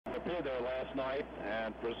stayed there last night,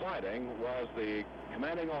 and presiding was the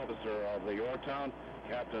commanding officer of the Yorktown,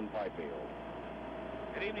 Captain Fifield.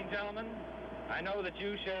 Good evening, gentlemen. I know that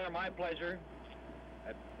you share my pleasure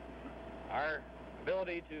at our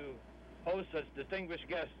ability to host such distinguished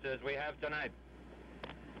guests as we have tonight.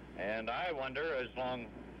 And I wonder, as long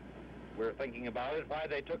we're thinking about it, why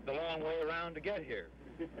they took the long way around to get here.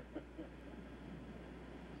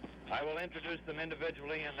 I will introduce them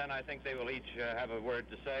individually, and then I think they will each have a word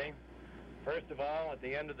to say. First of all, at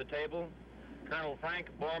the end of the table, Colonel Frank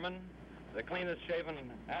Borman, the cleanest-shaven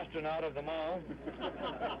astronaut of them all.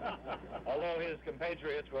 Although his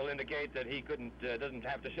compatriots will indicate that he doesn't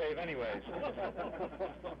have to shave anyways.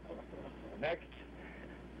 Next,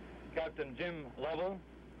 Captain Jim Lovell,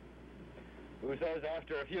 who says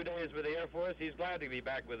after a few days with the Air Force, he's glad to be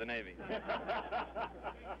back with the Navy.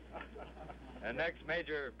 And next,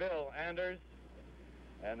 Major Bill Anders,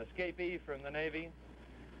 an escapee from the Navy,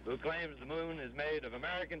 who claims the moon is made of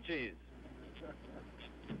American cheese.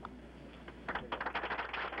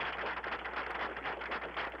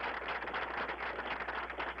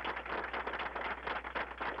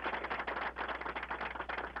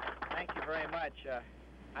 Thank you very much.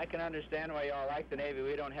 I can understand why you all like the Navy.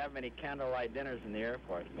 We don't have many candlelight dinners in the Air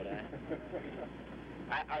Force, but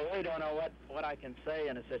I really don't know what I can say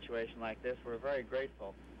in a situation like this. We're very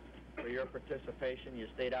grateful for your participation. You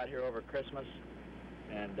stayed out here over Christmas,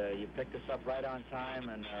 and you picked us up right on time,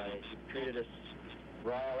 and you treated us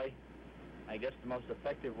royally. I guess the most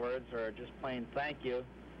effective words are just plain thank you,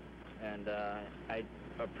 and I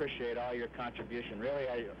appreciate all your contribution.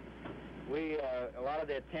 Really, a lot of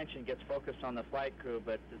the attention gets focused on the flight crew,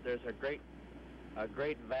 but there's a great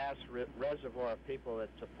vast reservoir of people that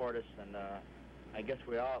support us, and I guess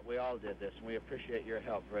we all did this, and we appreciate your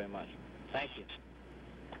help very much. Thank you.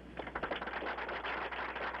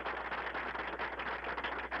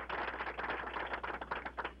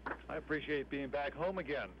 I appreciate being back home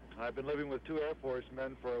again. I've been living with two Air Force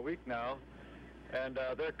men for a week now, and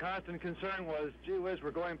their constant concern was, gee whiz,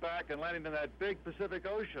 we're going back and landing in that big Pacific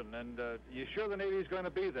Ocean, and you sure the Navy's going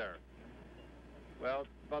to be there? Well,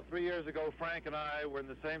 about 3 years ago, Frank and I were in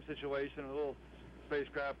the same situation in a little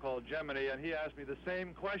spacecraft called Gemini, and he asked me the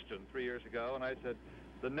same question 3 years ago, and I said,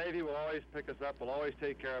 the Navy will always pick us up, will always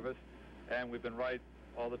take care of us, and we've been right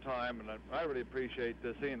all the time, and I really appreciate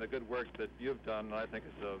seeing the good work that you've done, and I think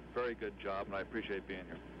it's a very good job, and I appreciate being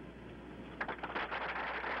here.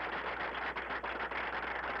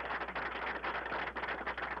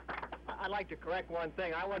 I'd like to correct one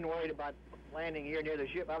thing. I wasn't worried about landing here near the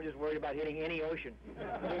ship. I was just worried about hitting any ocean.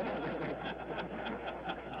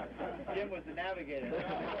 Jim was the navigator.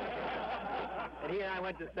 And he and I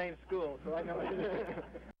went to the same school, so I know.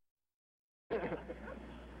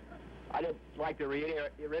 I'd just like to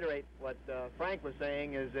reiterate what Frank was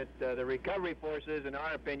saying, is that the recovery forces, in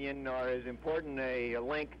our opinion, are as important a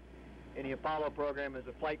link in the Apollo program as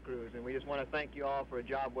the flight crews, and we just want to thank you all for a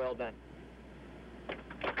job well done.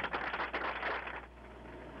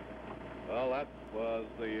 Well, that was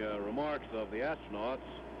the remarks of the astronauts,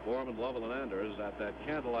 Borman, Lovell, and Anders, at that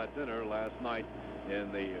candlelight dinner last night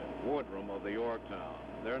in the wardroom of the Yorktown.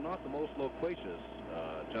 They're not the most loquacious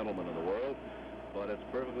gentlemen in the world, but it's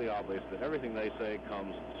perfectly obvious that everything they say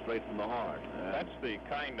comes straight from the heart. And that's the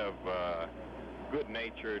kind of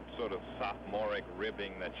good-natured, sort of sophomoric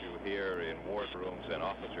ribbing that you hear in wardrooms and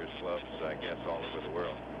officers' clubs, I guess, all over the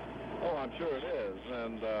world. Oh, I'm sure it is,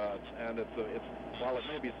 and it's while it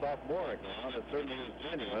may be sophomoric, it certainly is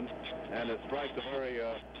genuine, and it strikes a very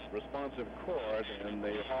responsive chord in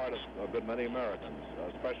the heart of a good many Americans,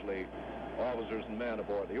 especially officers and men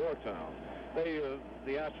aboard the Yorktown.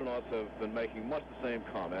 The astronauts have been making much the same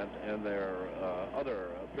comment in their other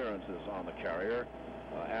appearances on the carrier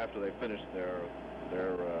after they finished their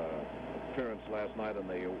appearance last night in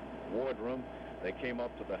the wardroom. They came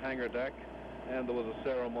up to the hangar deck, and there was a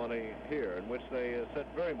ceremony here in which they said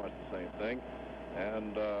very much the same thing,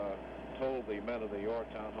 and told the men of the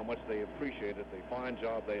Yorktown how much they appreciated the fine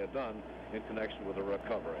job they had done in connection with the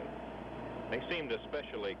recovery. They seemed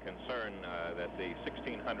especially concerned that the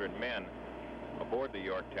 1,600 men aboard the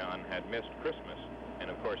Yorktown had missed Christmas, and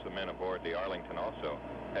of course the men aboard the Arlington also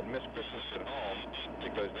had missed Christmas at home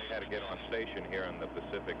because they had to get on station here in the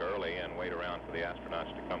Pacific early and wait around for the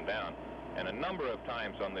astronauts to come down. And a number of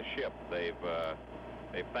times on the ship, they've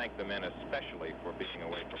thanked the men especially for being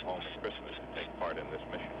away from home at Christmas to take part in this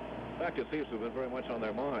mission. In fact, it seems to have been very much on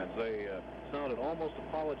their minds. They sounded almost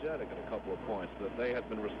apologetic at a couple of points that they had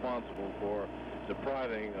been responsible for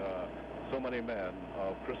depriving so many men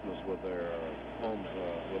of Christmas with their homes,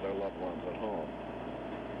 with their loved ones at home.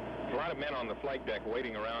 A lot of men on the flight deck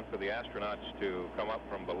waiting around for the astronauts to come up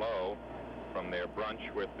from below from their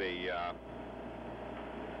brunch with the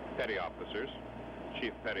petty officers,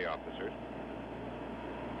 chief petty officers.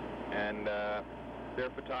 And there are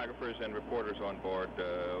photographers and reporters on board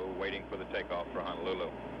waiting for the takeoff for Honolulu.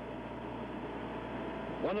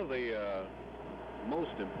 One of the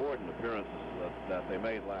most important appearances that they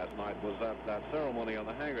made last night was that ceremony on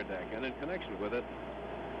the hangar deck, and in connection with it,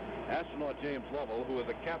 astronaut James Lovell, who is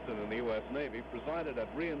a captain in the U.S. Navy, presided at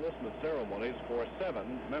re-enlistment ceremonies for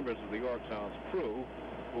 7 members of the Yorktown's crew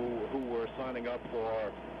who were signing up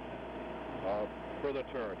for further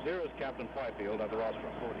terms. Here is Captain Fifield at the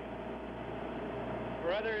rostrum podium.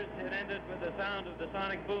 For others, it ended with the sound of the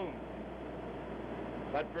sonic boom.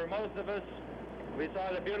 But for most of us, we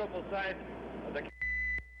saw the beautiful sight of the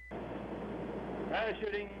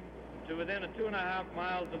parachuting to within 2.5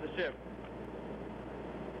 miles of the ship.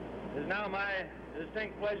 It is now my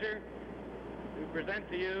distinct pleasure to present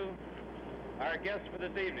to you our guest for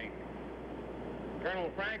this evening, Colonel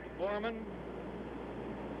Frank Borman,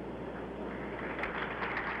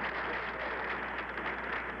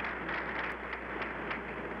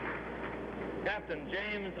 Captain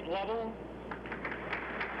James Lovell,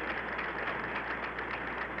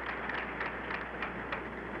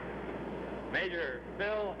 Major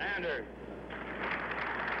Phil Anders.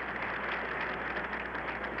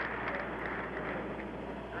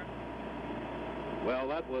 Well,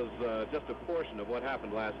 that was just a portion of what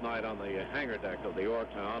happened last night on the hangar deck of the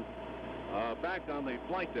Yorktown. Back on the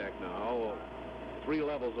flight deck now, 3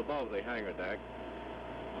 levels above the hangar deck,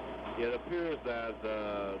 it appears that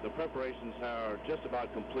the preparations are just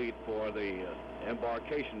about complete for the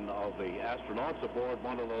embarkation of the astronauts aboard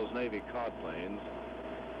one of those Navy cod planes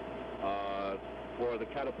for the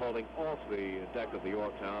catapulting off the deck of the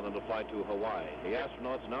Yorktown and the flight to Hawaii. The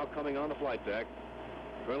astronauts now coming on the flight deck.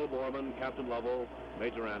 Colonel Borman, Captain Lovell,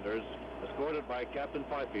 Major Anders, escorted by Captain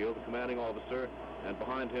Fifield, the commanding officer, and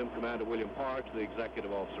behind him Commander William Parks, the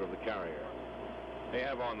executive officer of the carrier. They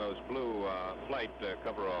have on those blue flight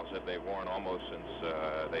coveralls that they've worn almost since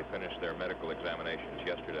they finished their medical examinations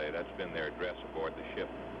yesterday. That's been their dress aboard the ship.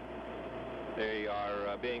 They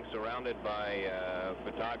are being surrounded by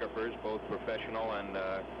photographers, both professional and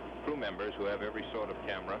crew members who have every sort of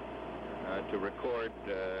camera to record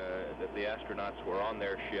that the astronauts were on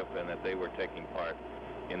their ship and that they were taking part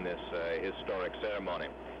in this historic ceremony.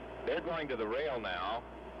 They're going to the rail now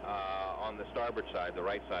on the starboard side, the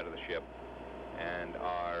right side of the ship, and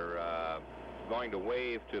are going to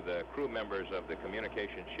wave to the crew members of the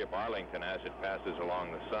communication ship Arlington as it passes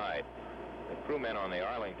along the side. The crewmen on the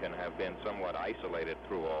Arlington have been somewhat isolated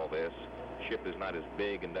through all this. The ship is not as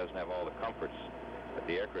big and doesn't have all the comforts that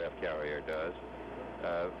the aircraft carrier does.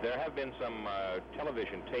 There have been some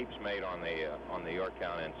television tapes made on the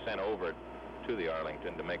Yorktown and sent over to the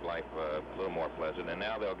Arlington to make life a little more pleasant, and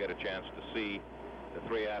now they'll get a chance to see the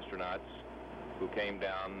 3 astronauts who came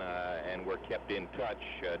down and were kept in touch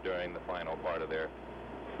during the final part of their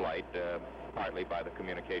flight, partly by the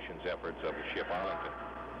communications efforts of the ship Arlington.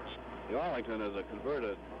 The Arlington is a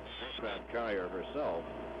converted aircraft carrier herself,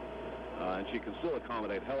 and she can still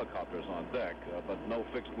accommodate helicopters on deck, but no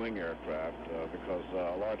fixed-wing aircraft, because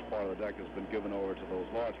a large part of the deck has been given over to those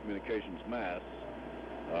large communications masts,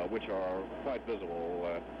 which are quite visible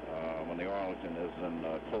when the Arlington is in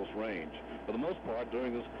close range. For the most part,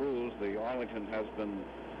 during this cruise, the Arlington has been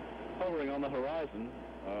hovering on the horizon.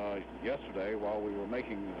 Yesterday, while we were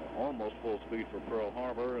making almost full speed for Pearl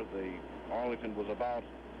Harbor, the Arlington was about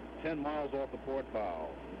 10 miles off the port bow,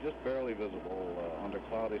 just barely visible under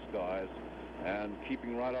cloudy skies, and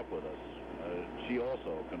keeping right up with us. She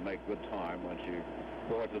also can make good time when she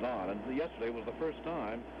ports it on. And yesterday was the first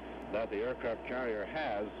time that the aircraft carrier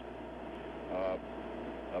has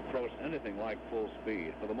approached anything like full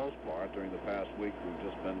speed. For the most part, during the past week,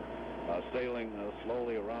 we've just been sailing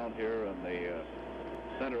slowly around here in the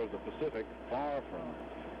center of the Pacific, far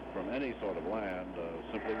from any sort of land,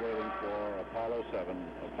 simply waiting for Apollo 7,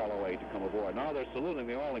 Apollo 8 to come aboard. Now they're saluting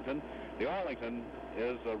the Arlington. The Arlington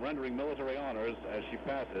is rendering military honors as she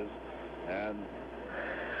passes, and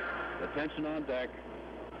the tension on deck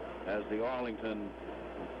as the Arlington,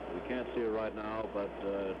 we can't see her right now, but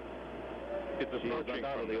she is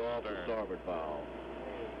undoubtedly off the starboard bow.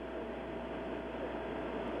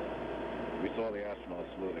 We saw the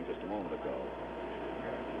astronauts saluting just a moment ago.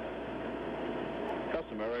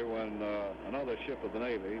 Customary when another ship of the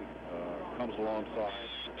Navy comes alongside,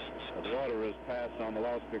 the order is passed on the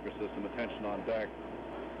loudspeaker system, attention on deck,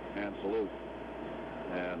 and salute.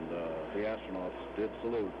 And the astronauts did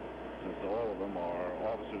salute, since all of them are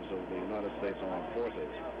officers of the United States Armed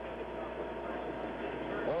Forces.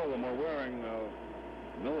 All of them wearing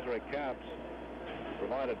military caps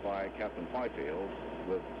provided by Captain Fifield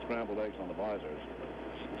with scrambled eggs on the visors.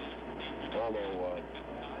 Although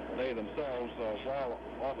they themselves, while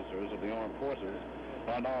officers of the armed forces,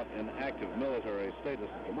 are not in active military status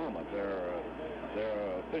at the moment. Their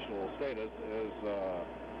official status is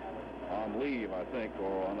on leave, I think,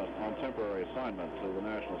 or on temporary assignment to the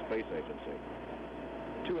National Space Agency.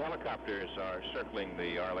 2 helicopters are circling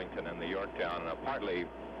the Arlington and the Yorktown, partly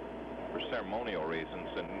for ceremonial reasons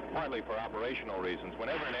and partly for operational reasons.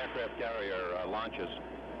 Whenever an aircraft carrier launches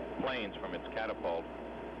planes from its catapult,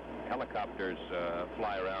 helicopters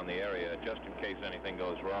fly around the area just in case anything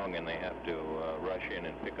goes wrong and they have to rush in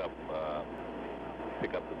and pick up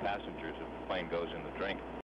the passengers if the plane goes in the drink.